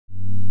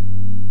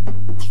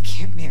You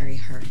can't marry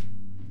her.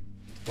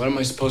 What am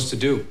I supposed to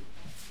do?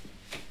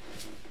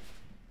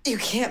 You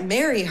can't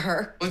marry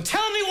her. Well,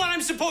 tell me what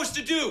I'm supposed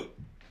to do!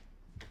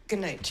 Good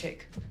night,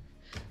 Jake.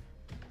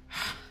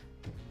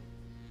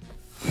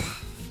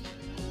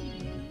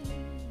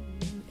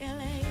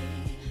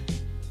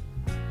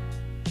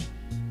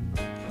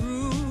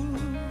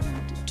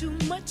 Too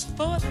much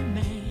for the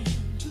man.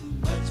 Too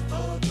much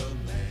for the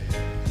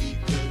man. He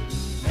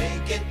couldn't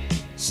make it.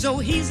 So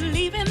he's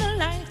leaving the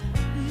life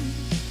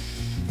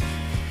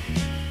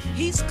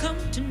he's come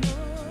to know.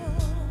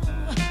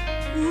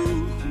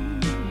 Ooh.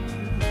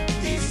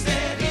 He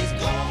said he's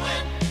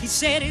going. He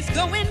said he's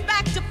going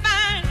back to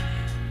find.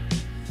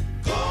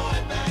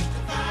 Going back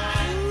to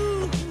find.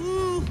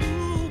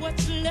 Ooh,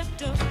 what's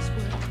left of his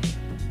world.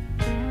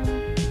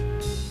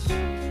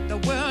 The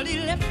world he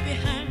left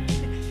behind.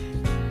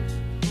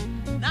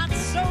 Not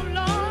so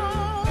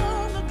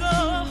long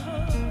ago.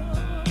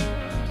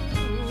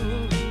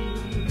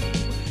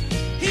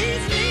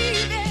 He's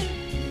leaving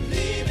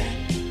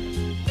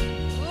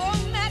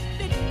on that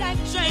midnight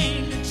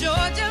train to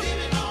Georgia.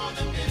 Leaving on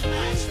the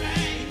midnight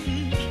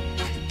train.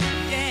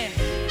 Yeah,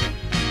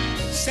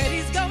 said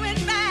he's